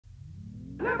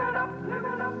We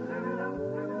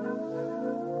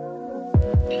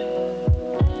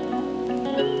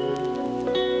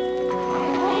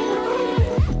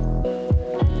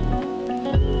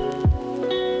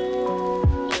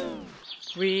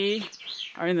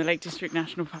are in the Lake District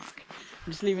National Park.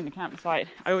 I'm just leaving the campsite.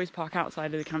 I always park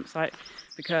outside of the campsite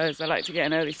because I like to get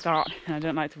an early start and I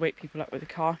don't like to wake people up with a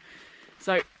car.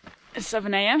 So it's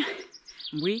 7 AM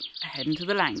and we are heading to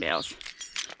the Langdales.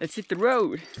 Let's hit the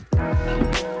road.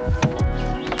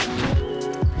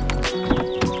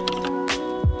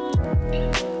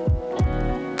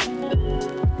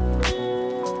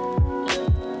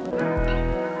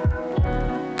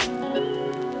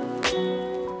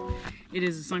 It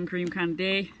is a sun cream kind of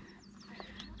day.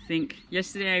 I think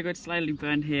yesterday I got slightly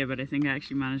burned here, but I think I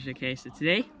actually managed okay. So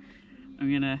today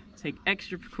I'm gonna take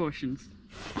extra precautions.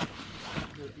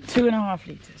 2.5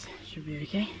 liters should be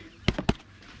okay.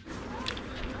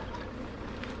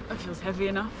 That feels heavy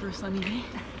enough for a sunny day.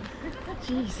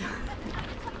 Jeez.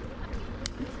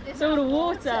 It's all the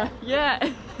water, yeah.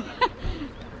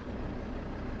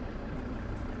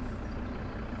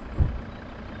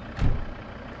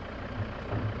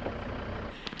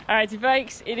 Alrighty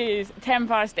folks, it is 10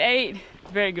 past 8.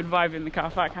 Very good vibe in the car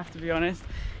park, have to be honest.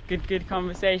 Good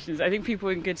conversations. I think people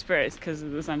are in good spirits because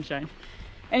of the sunshine.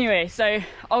 Anyway, so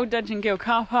Old Dungeon Gill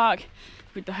car park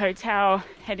with the hotel,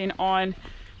 heading on.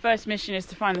 First mission is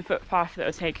to find the footpath that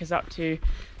will take us up to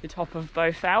the top of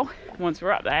Bowfell. Once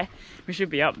we're up there, we should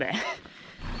be up there.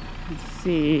 Let's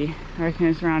see, I reckon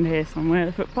it's around here somewhere,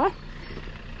 the footpath.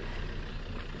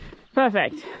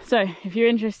 Perfect. So if you're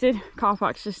interested, car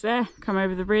park's just there. Come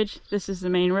over the bridge. This is the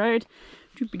main road.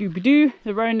 Doopy-doopy-doo.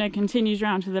 The road now continues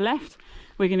round to the left.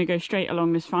 We're going to go straight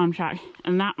along this farm track,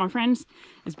 and that, my friends,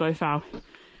 is Bowfell.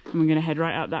 And we're going to head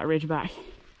right up that ridge back.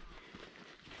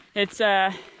 It's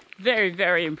a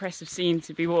very impressive scene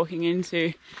to be walking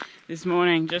into this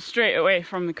morning, just straight away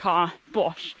from the car.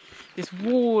 Bosh, this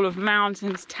wall of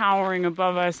mountains towering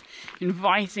above us,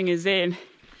 inviting us in.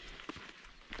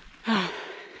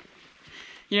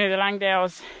 You know, the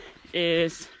Langdales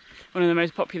is one of the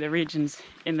most popular regions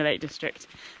in the Lake District,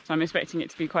 so I'm expecting it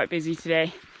to be quite busy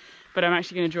today, but I'm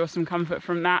actually going to draw some comfort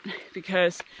from that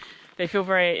because they feel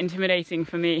very intimidating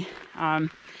for me.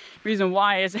 Reason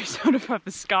why is I sort of have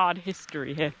a scarred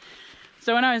history here.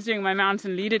 So when I was doing my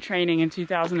mountain leader training in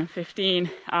 2015,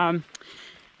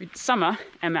 summer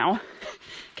ML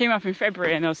came up in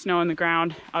February and there was snow on the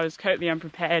ground. I was totally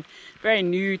unprepared, very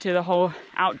new to the whole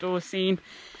outdoor scene.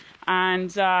 And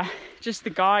just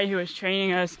the guy who was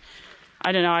training us,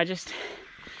 I don't know, I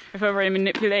felt very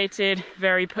manipulated,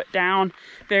 very put down,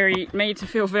 made to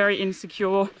feel very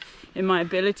insecure in my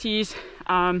abilities,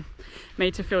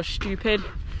 made to feel stupid.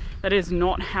 That is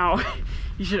not how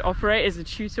you should operate as a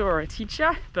tutor or a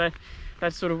teacher, but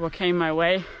that's sort of what came my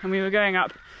way. And we were going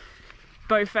up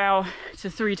Bowfell to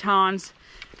 3 Tarns,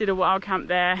 did a wild camp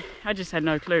there. I just had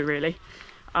no clue really.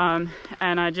 And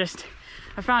I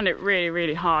found it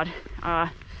really hard.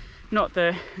 Not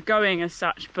the going as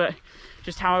such, but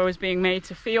just how I was being made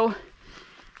to feel.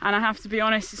 And I have to be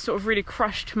honest, it sort of really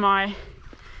crushed my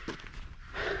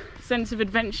sense of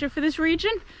adventure for this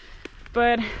region.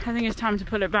 But I think it's time to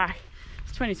pull it back.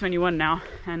 It's 2021 now,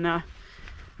 and I'm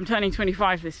turning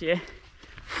 25 this year.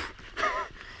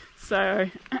 So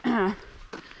I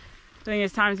think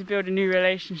it's time to build a new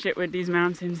relationship with these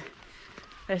mountains.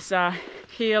 Let's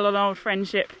heal an old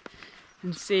friendship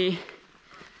and see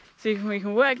if we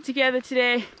can work together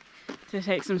today to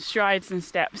take some strides and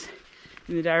steps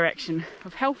in the direction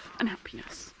of health and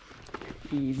happiness.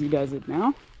 Easy does it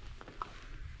now.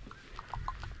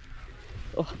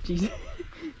 Oh, jeez.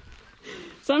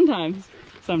 Sometimes.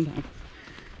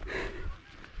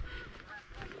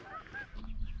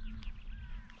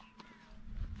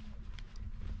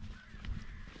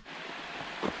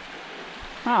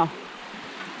 Wow,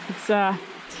 it's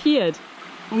tiered,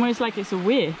 almost like it's a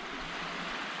weir.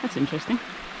 That's interesting.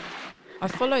 I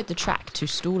followed the track to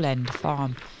Stall End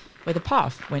Farm, where the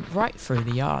path went right through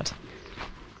the yard.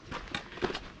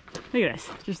 Look at this,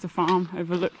 just a farm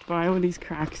overlooked by all these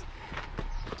crags.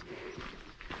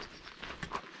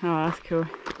 Oh, that's cool.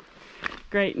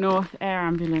 Great North Air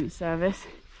Ambulance Service.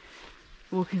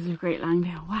 Walkers of Great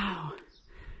Langdale. Wow.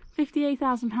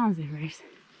 £58,000 they've raised.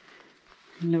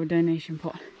 A little donation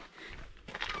pot.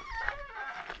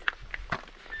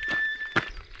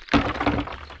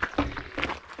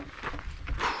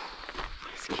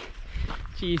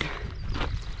 Jeez.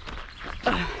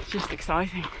 Just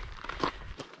exciting.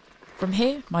 From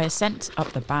here, my ascent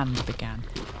up the band began.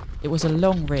 It was a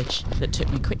long ridge that took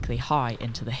me quickly high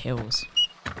into the hills.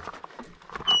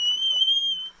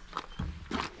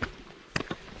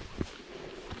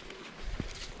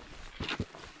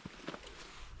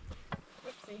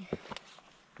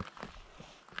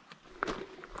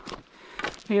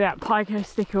 Look at that Pike O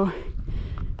Stickle.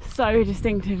 So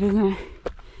distinctive, isn't it?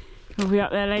 We'll be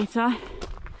up there later.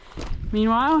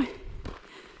 Meanwhile,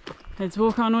 let's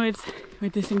walk onwards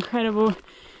with this incredible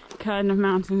curtain of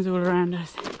mountains all around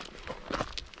us.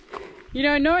 You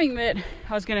know, knowing that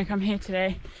I was going to come here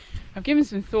today, I've given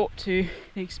some thought to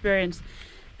the experience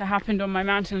that happened on my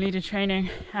mountain leader training,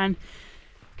 and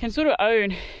can sort of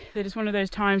own that it's one of those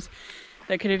times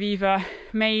that could have either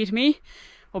made me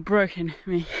or broken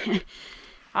me.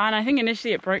 And I think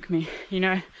initially it broke me. You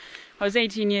know, I was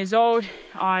 18 years old.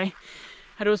 I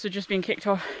had also just been kicked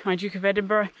off my Duke of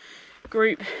Edinburgh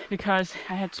group because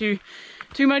I had too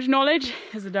much knowledge,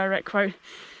 is a direct quote.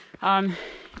 So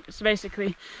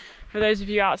basically, for those of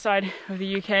you outside of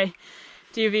the UK,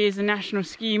 DOV is a national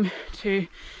scheme to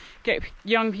get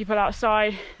young people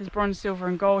outside. There's bronze, silver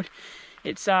and gold.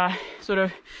 It's sort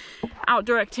of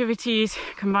outdoor activities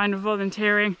combined with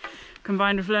volunteering,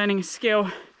 combined with learning a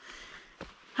skill.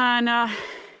 And that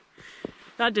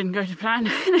didn't go to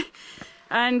plan.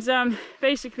 And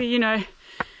basically, you know,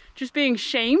 just being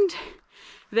shamed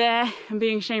there and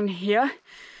being shamed here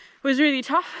was really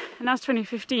tough. And that's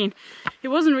 2015. It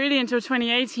wasn't really until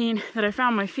 2018 that I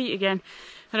found my feet again,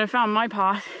 that I found my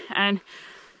path, and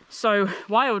So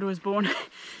Wild was born.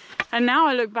 And now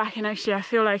I look back and actually I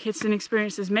feel like it's an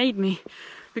experience that's made me,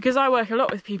 because I work a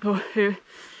lot with people who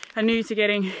are new to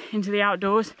getting into the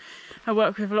outdoors. I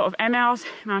work with a lot of MLs,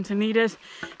 mountain leaders,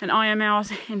 and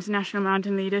IMLs, international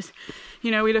mountain leaders. You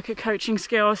know, we look at coaching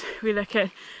skills, we look at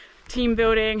team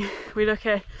building, we look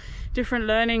at different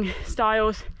learning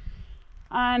styles.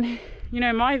 And, you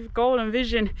know, my goal and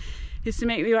vision is to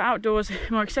make the outdoors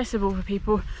more accessible for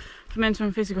people for mental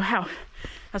and physical health.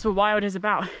 That's what Wild is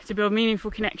about, to build meaningful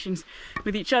connections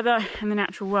with each other and the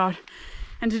natural world.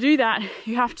 And to do that,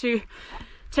 you have to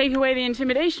take away the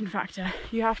intimidation factor.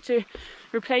 You have to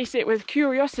replace it with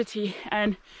curiosity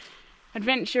and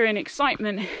adventure and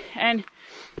excitement. And,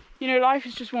 you know, life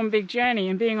is just one big journey,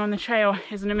 and being on the trail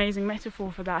is an amazing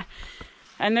metaphor for that.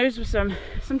 And those were some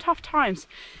tough times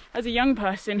as a young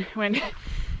person when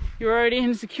you're already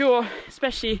insecure,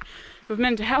 especially with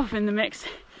mental health in the mix.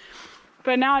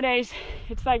 But nowadays,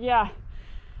 it's like, yeah,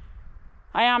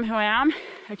 I am who I am.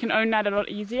 I can own that a lot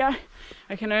easier.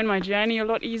 I can own my journey a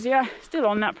lot easier. Still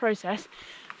on that process,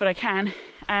 but I can.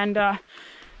 And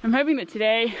I'm hoping that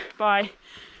today, by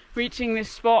reaching this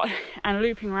spot and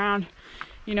looping around,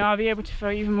 you know, I'll be able to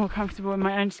feel even more comfortable in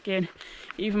my own skin,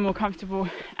 even more comfortable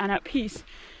and at peace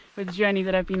with the journey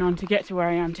that I've been on to get to where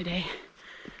I am today.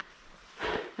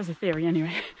 That's a theory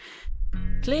anyway.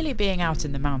 Clearly being out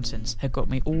in the mountains had got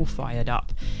me all fired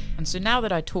up, and so now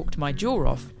that I talked my jaw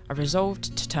off, I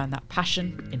resolved to turn that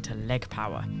passion into leg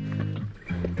power.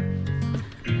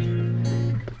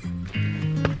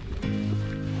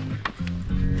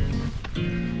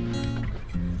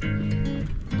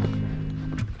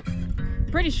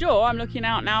 Pretty sure I'm looking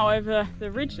out now over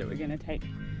the ridge that we're going to take,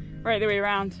 right the way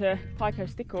around to Pike O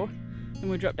Stickle, and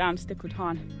we'll drop down to Angle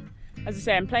Tarn. As I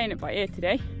say, I'm playing it by ear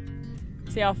today.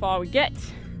 See how far we get.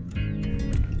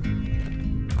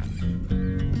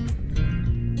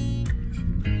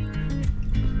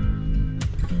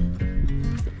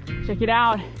 Check it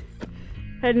out.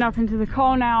 Heading up into the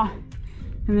coal now,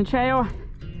 and the trail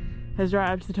heads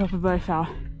right up to the top of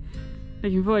Bowfell.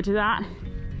 Looking forward to that.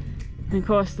 And of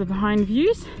course the behind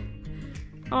views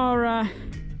are, I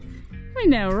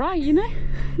mean, they're alright, you know.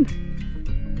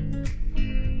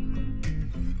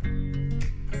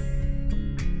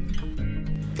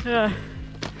 At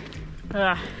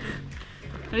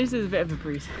least there's a bit of a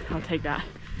breeze. I'll take that.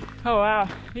 Oh wow,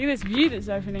 look at this view that's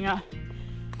opening up.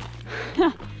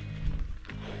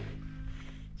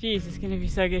 Jeez, it's gonna be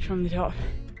so good from the top.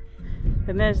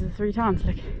 And there's the 3 tarns,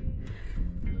 look.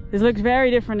 This looks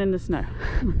very different in the snow.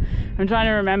 I'm trying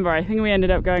to remember, I think we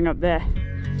ended up going up there.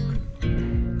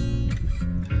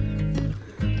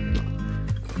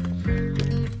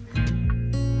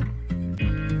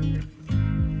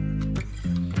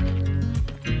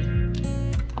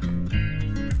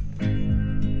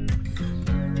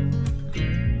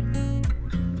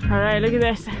 Alright, look at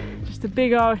this. Just a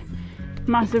big old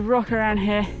massive rock around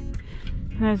here.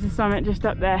 And there's the summit just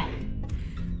up there.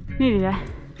 Nearly there.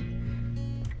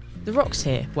 The rocks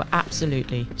here were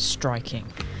absolutely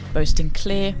striking, boasting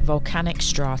clear volcanic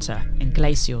strata and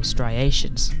glacial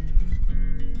striations.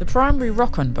 The primary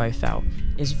rock on Bowfell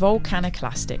is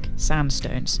volcaniclastic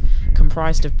sandstones,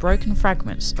 comprised of broken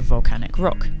fragments of volcanic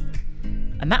rock.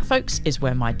 And that, folks, is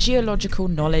where my geological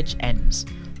knowledge ends.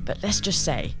 But let's just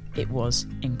say it was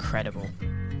incredible.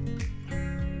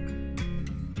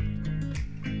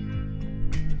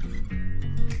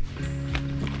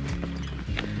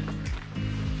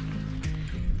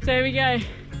 So here we go,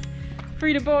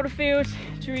 through the border field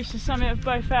to reach the summit of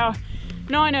Bowfell,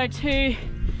 902,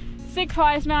 6th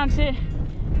highest mountain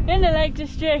in the Lake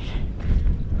District.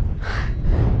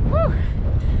 Woo.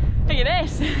 Look at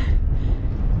this.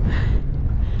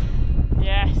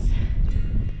 Yes.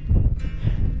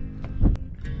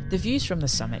 The views from the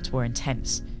summit were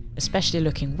intense, especially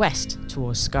looking west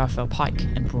towards Scafell Pike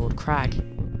and Broad Crag.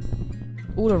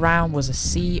 All around was a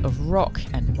sea of rock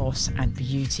and moss and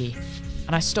beauty,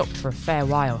 and I stopped for a fair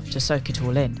while to soak it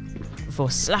all in, before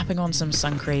slapping on some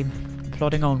sun cream and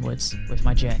plodding onwards with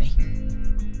my journey.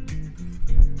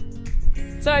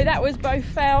 So that was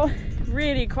Bowfell,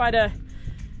 really quite a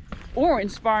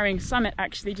awe-inspiring summit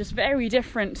actually, just very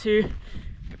different to,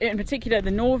 in particular,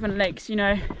 the northern lakes, you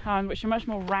know, which are much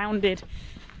more rounded.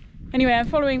 Anyway, I'm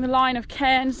following the line of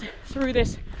cairns through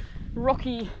this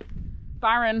rocky,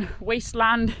 barren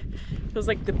wasteland, feels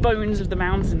like the bones of the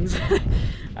mountains,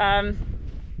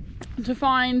 to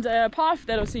find a path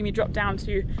that'll see me drop down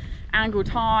to Angle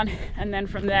Tarn, and then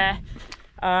from there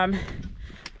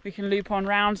we can loop on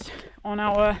round on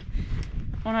our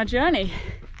journey.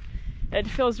 It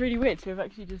feels really weird to have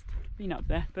actually just been up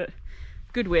there, but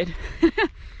good weird.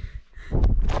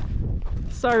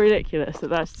 So ridiculous that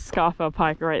that's Scafell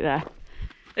Pike right there.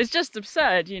 It's just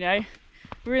absurd, you know.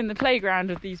 We're in the playground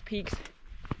of these peaks.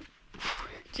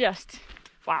 Just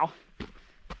wow.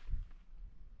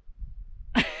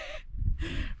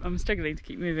 I'm struggling to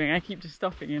keep moving. I keep just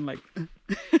stopping and like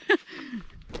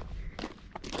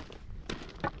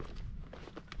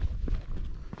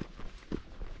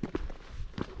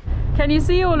Can you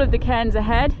see all of the cairns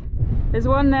ahead? There's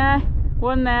one there,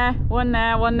 one there, one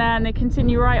there, one there, and they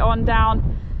continue right on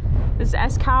down. There's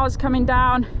S-cows coming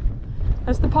down.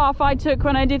 That's the path I took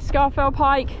when I did Scafell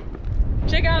Pike.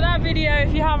 Check out that video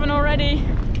if you haven't already.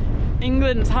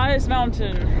 England's highest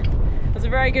mountain. That's a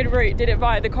very good route. Did it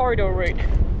via the corridor route.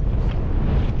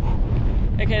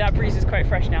 Okay, that breeze is quite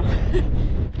fresh now.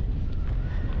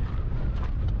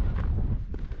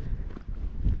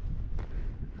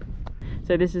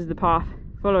 So this is the path,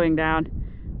 following down,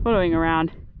 following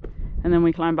around, and then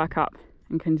we climb back up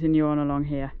and continue on along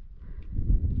here.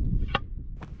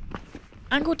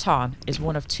 Angle Tarn is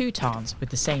one of 2 tarns with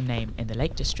the same name in the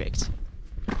Lake District.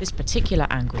 This particular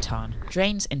Angle Tarn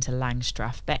drains into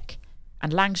Langdales Beck,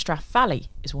 and Langdales Valley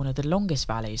is one of the longest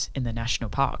valleys in the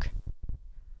national park.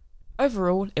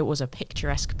 Overall, it was a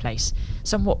picturesque place,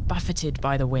 somewhat buffeted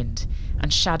by the wind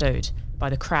and shadowed by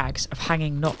the crags of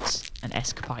Hanging Knots and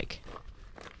Esk Pike.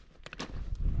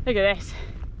 Look at this.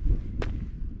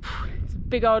 It's a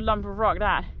big old lump of rock,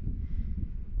 that.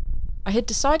 I had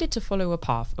decided to follow a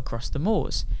path across the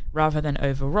moors rather than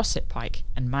over Rosset Pike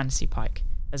and Mancy Pike,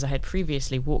 as I had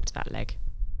previously walked that leg.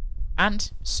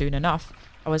 And, soon enough,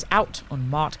 I was out on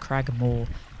Mart Crag Moor,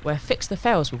 where Fix the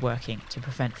Fells were working to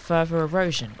prevent further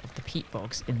erosion of the peat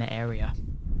bogs in the area.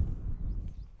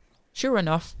 Sure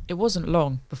enough, it wasn't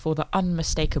long before the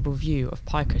unmistakable view of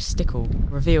Pike O Stickle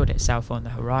revealed itself on the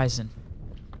horizon.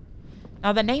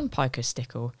 Now the name Pike O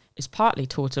Stickle is partly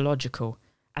tautological,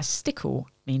 as stickle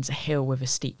means a hill with a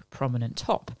steep prominent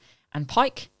top, and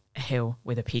pike a hill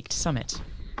with a peaked summit.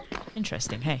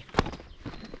 Interesting, hey?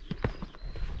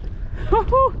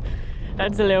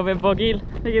 That's a little bit boggy. Look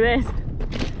at this.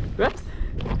 Whoops.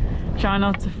 Try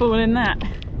not to fall in that.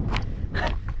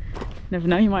 Never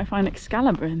know, you might find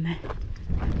Excalibur in there.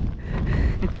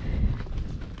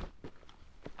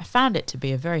 I found it to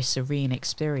be a very serene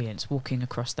experience walking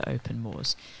across the open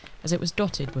moors, as it was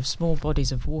dotted with small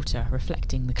bodies of water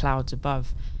reflecting the clouds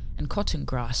above, and cotton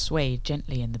grass swayed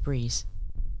gently in the breeze.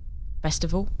 Best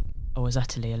of all, I was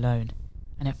utterly alone,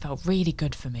 and it felt really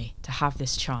good for me to have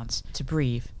this chance to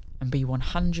breathe and be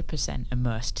 100%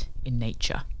 immersed in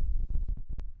nature.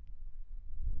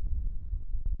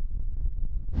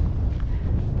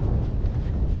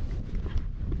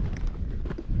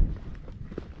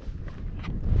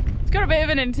 It's got a bit of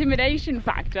an intimidation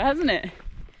factor, hasn't it?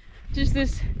 Just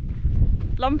this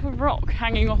lump of rock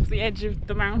hanging off the edge of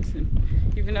the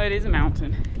mountain, even though it is a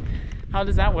mountain. How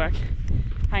does that work?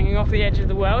 Hanging off the edge of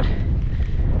the world?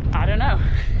 I don't know.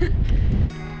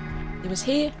 It was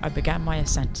here I began my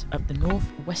ascent up the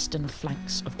northwestern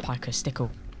flanks of Pike O Stickle.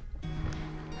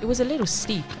 It was a little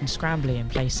steep and scrambly in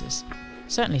places,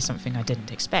 certainly something I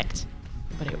didn't expect,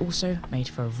 but it also made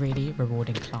for a really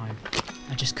rewarding climb.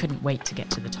 I just couldn't wait to get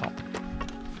to the top.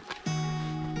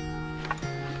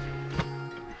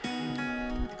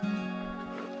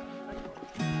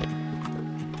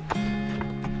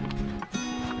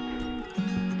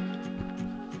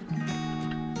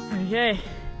 Okay,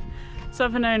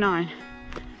 709,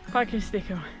 Pike O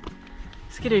Stickle,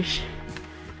 skadoosh.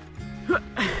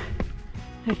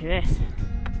 Look at this.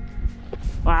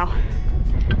 Wow.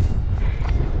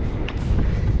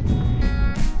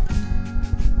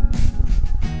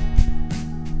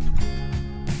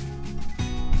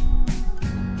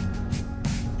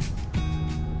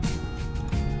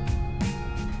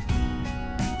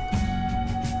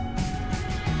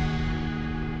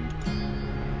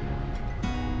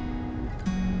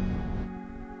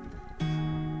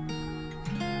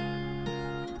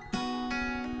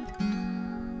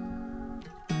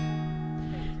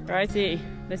 Righty,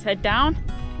 let's head down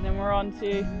and then we're on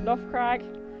to Loft, Crag,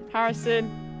 Harrison,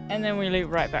 and then we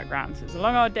loop right back round. So it's a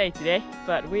long old day today,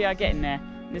 but we are getting there.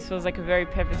 This feels like a very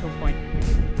pivotal point.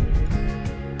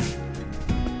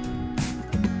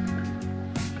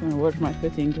 I'm trying to watch my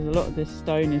footing because a lot of this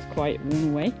stone is quite worn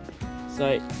away.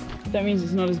 So that means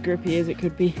it's not as grippy as it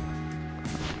could be.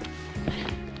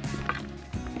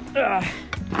 Ugh.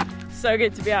 So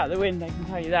good to be out of the wind, I can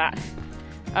tell you that.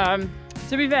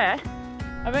 To be fair,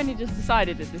 I've only just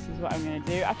decided that this is what I'm going to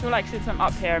do. I feel like since I'm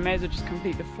up here, I may as well just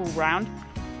complete the full round.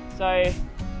 So I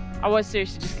was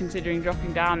seriously just considering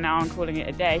dropping down now and calling it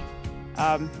a day.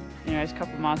 You know, it's a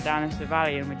couple of miles down into the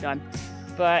valley and we're done.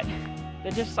 But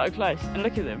they're just so close, and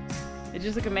look at them. They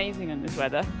just look amazing in this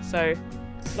weather. So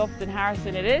Loft and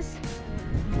Harrison it is.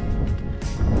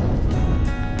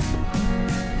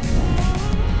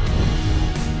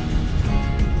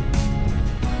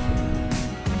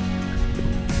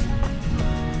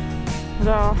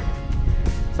 The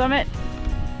summit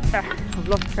of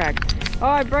Loft Crag. Oh,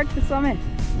 I broke the summit.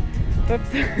 Oops.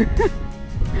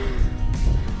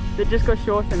 It just got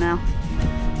shorter now.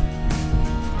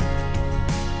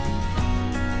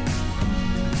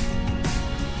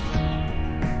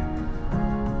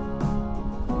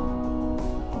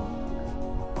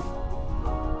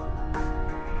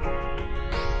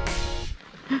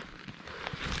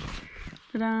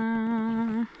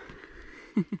 Ta-da!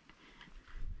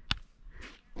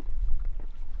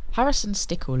 Harrison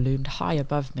Stickle loomed high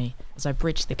above me as I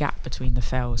bridged the gap between the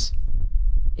fells.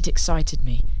 It excited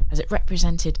me as it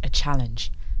represented a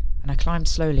challenge, and I climbed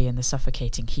slowly in the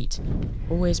suffocating heat,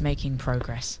 always making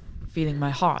progress, feeling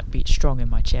my heart beat strong in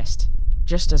my chest,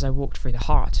 just as I walked through the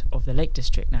heart of the Lake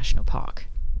District National Park.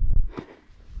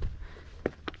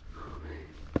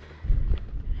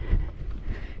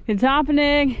 It's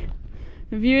happening!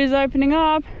 The view is opening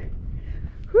up!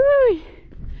 Woo!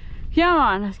 Come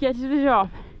on, let's get to the top.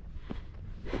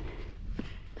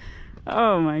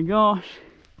 Oh my gosh,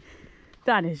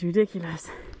 that is ridiculous.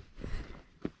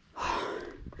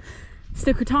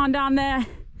 Stickle Tarn down there,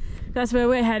 that's where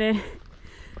we're headed.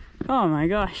 Oh my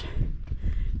gosh,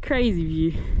 crazy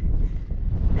view.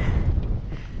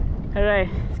 Alright,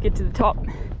 let's get to the top.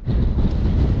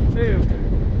 Boom,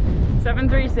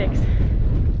 736.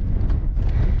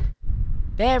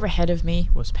 There ahead of me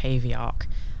was Pavey Arc,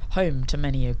 home to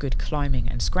many a good climbing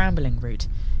and scrambling route,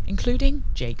 including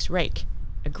Jake's Rake,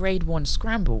 a grade 1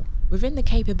 scramble within the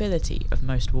capability of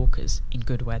most walkers in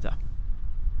good weather.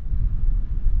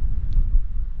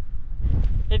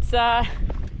 It's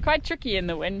quite tricky in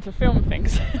the wind to film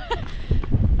things.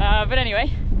 But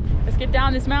anyway, let's get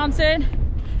down this mountain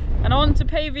and on to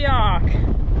Pavey Arc.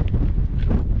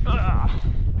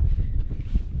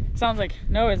 Sounds like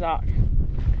Noah's Ark.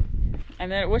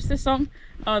 And then what's this song?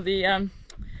 Oh, the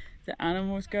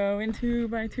animals going 2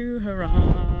 by 2,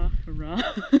 hurrah, hurrah.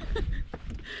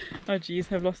 Oh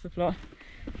geez, I've lost the plot.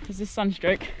 Is this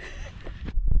sunstroke?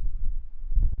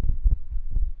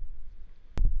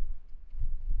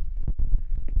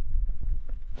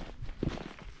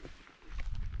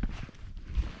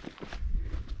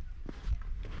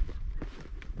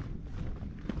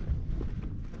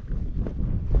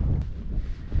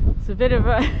 It's a bit of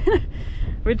a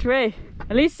which way?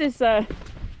 At least it's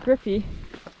grippy.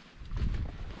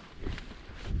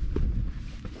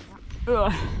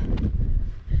 Ugh.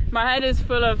 My head is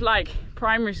full of like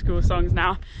primary school songs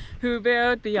now. Who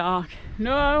built the ark?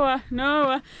 Noah,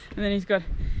 Noah. And then he's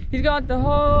got the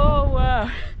whole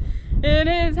world in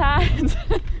his hands.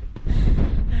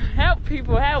 Help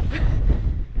people, help.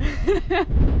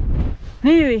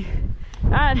 Nearly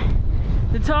at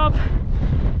the top.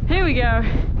 Here we go.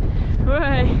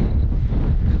 Way.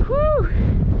 Woo!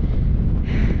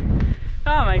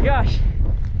 Oh my gosh.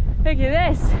 Look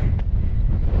at this.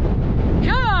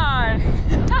 Come on!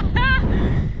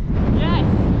 Yes!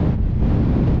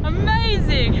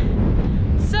 Amazing!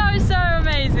 So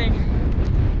amazing!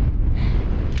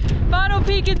 Final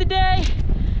peak of the day.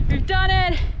 We've done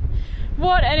it.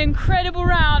 What an incredible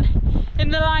round in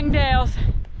the Langdales.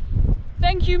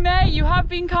 Thank you, May. You have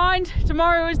been kind.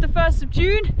 Tomorrow is the 1st of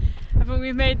June. I think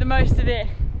we've made the most of it.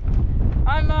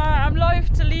 I'm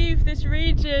loath to leave this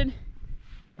region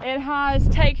It has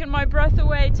taken my breath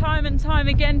away time and time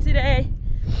again today,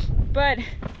 but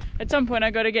at some point I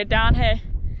got to get down here.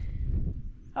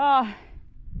 Oh,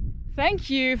 thank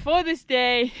you for this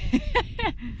day.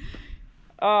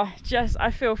 Oh, I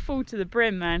feel full to the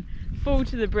brim, man. Full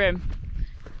to the brim.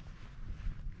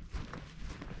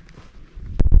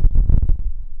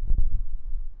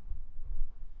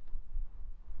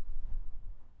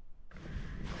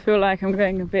 I feel like I'm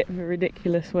going a bit of a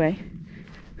ridiculous way.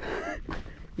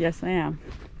 Yes, I am.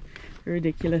 A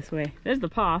ridiculous way. There's the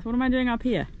path. What am I doing up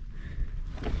here?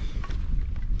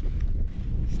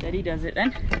 Steady does it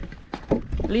then.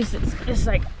 At least it's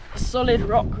like solid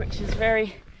rock, which is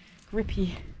very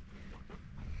grippy.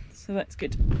 So that's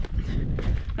good.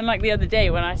 Unlike the other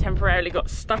day when I temporarily got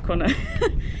stuck on a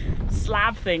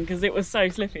slab thing because it was so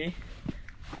slippy.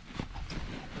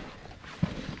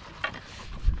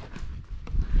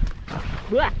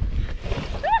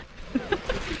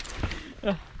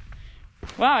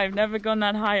 Wow, I've never gone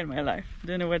that high in my life.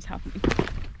 Don't know what's happening.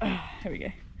 Here we go.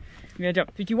 I'm gonna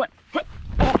jump. 3, 2, 1.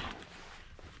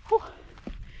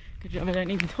 Good job, I don't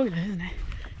need the toilet, isn't it?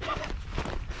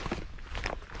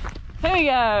 Here we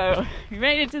go. We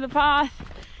made it to the path.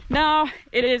 Now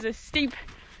it is a steep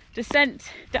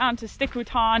descent down to Stickle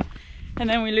Tarn, and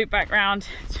then we loop back round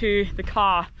to the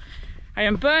car. I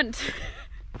am burnt.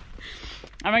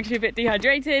 I'm actually a bit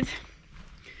dehydrated,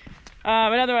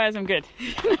 but otherwise I'm good.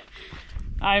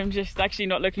 I'm just actually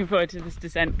not looking forward to this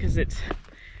descent because it's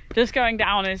just going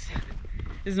down is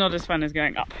not as fun as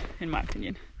going up, in my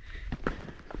opinion.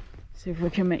 See if we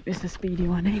can make this a speedy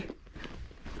one, eh?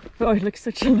 Oh, it looks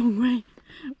such a long way,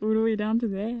 all the way down to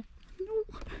there. No.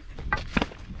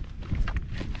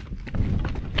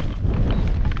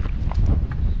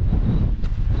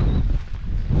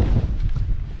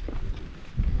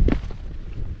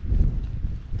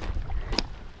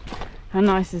 How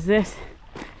nice is this?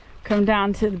 Come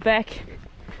down to the beck,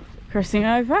 crossing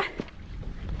over.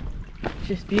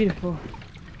 Just beautiful.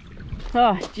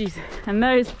 Oh, jeez. And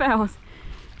those fells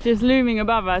just looming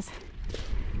above us.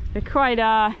 They're quite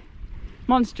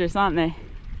monstrous, aren't they?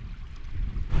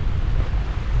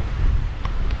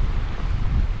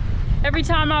 Every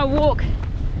time I walk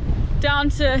down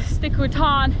to Stickle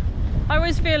Tarn, I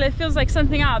always feel it feels like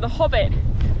something out of The Hobbit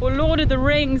or Lord of the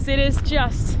Rings. It is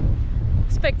just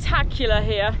spectacular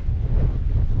here.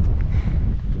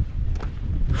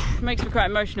 Makes me quite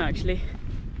emotional actually.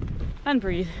 And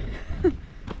breathe.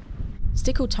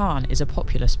 Stickle Tarn is a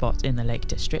popular spot in the Lake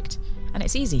District, and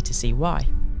it's easy to see why.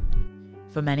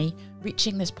 For many,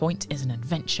 reaching this point is an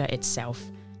adventure itself,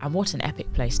 and what an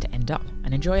epic place to end up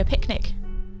and enjoy a picnic.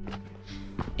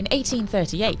 In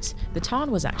 1838, the tarn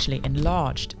was actually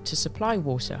enlarged to supply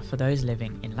water for those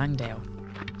living in Langdale.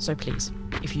 So please,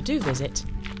 if you do visit,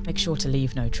 make sure to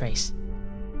leave no trace.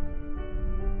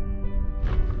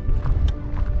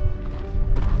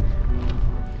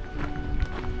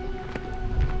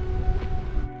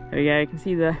 There we go, you can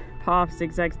see the path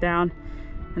zigzags down,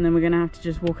 and then we're going to have to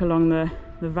just walk along the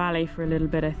valley for a little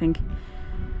bit, I think.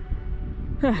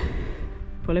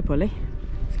 Pulley, pulley.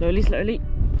 Slowly, slowly.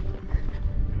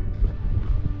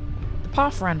 The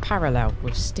path ran parallel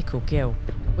with Stickle Gill,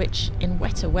 which, in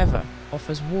wetter weather,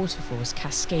 offers waterfalls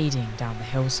cascading down the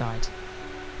hillside.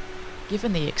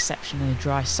 Given the exceptionally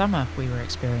dry summer we were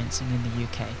experiencing in the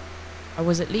UK, I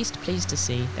was at least pleased to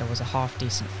see there was a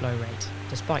half-decent flow rate,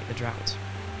 despite the drought.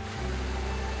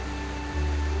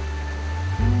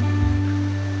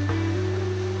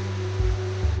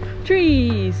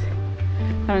 Trees!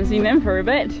 Haven't seen them for a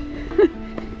bit.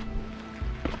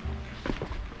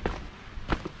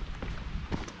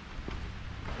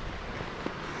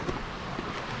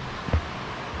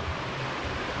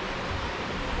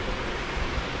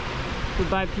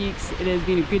 Goodbye peaks, it has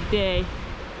been a good day.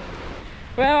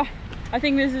 Well, I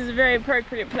think this is a very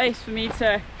appropriate place for me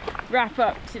to wrap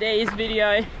up today's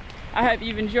video. I hope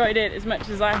you've enjoyed it as much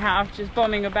as I have, just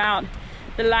bombing about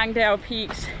the Langdale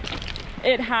Pikes.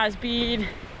 It has been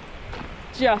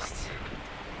just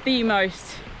the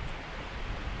most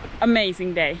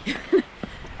amazing day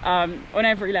on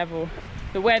every level.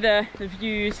 The weather, the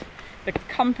views, the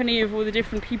company of all the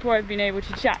different people I've been able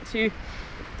to chat to.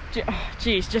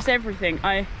 Geez, just everything.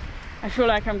 I feel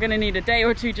like I'm gonna need a day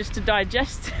or two just to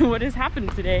digest what has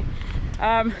happened today.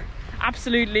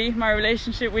 Absolutely, my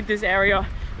relationship with this area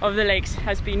of the lakes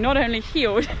has been not only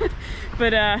healed,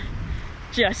 but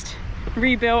just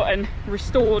rebuilt and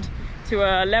restored to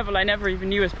a level I never even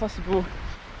knew was possible.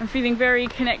 I'm feeling very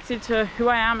connected to who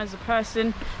I am as a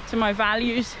person, to my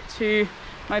values, to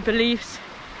my beliefs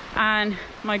and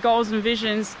my goals and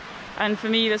visions. And for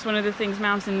me, that's one of the things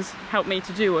mountains help me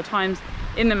to do, or times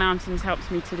in the mountains helps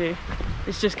me to do.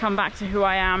 It's just come back to who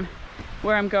I am,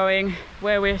 where I'm going,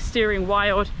 where we're steering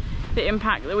wild, the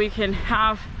impact that we can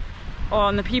have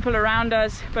on the people around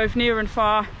us, both near and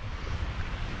far.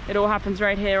 It all happens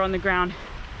right here on the ground.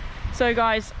 So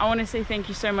guys, I want to say thank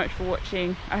you so much for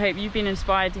watching. I hope you've been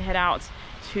inspired to head out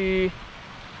to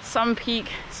some peak,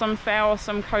 some fell,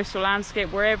 some coastal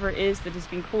landscape, wherever it is that has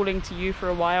been calling to you for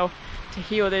a while, to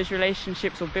heal those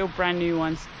relationships or build brand new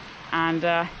ones, and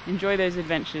enjoy those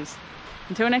adventures.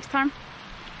 Until next time,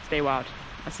 stay wild.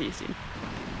 I'll see you soon.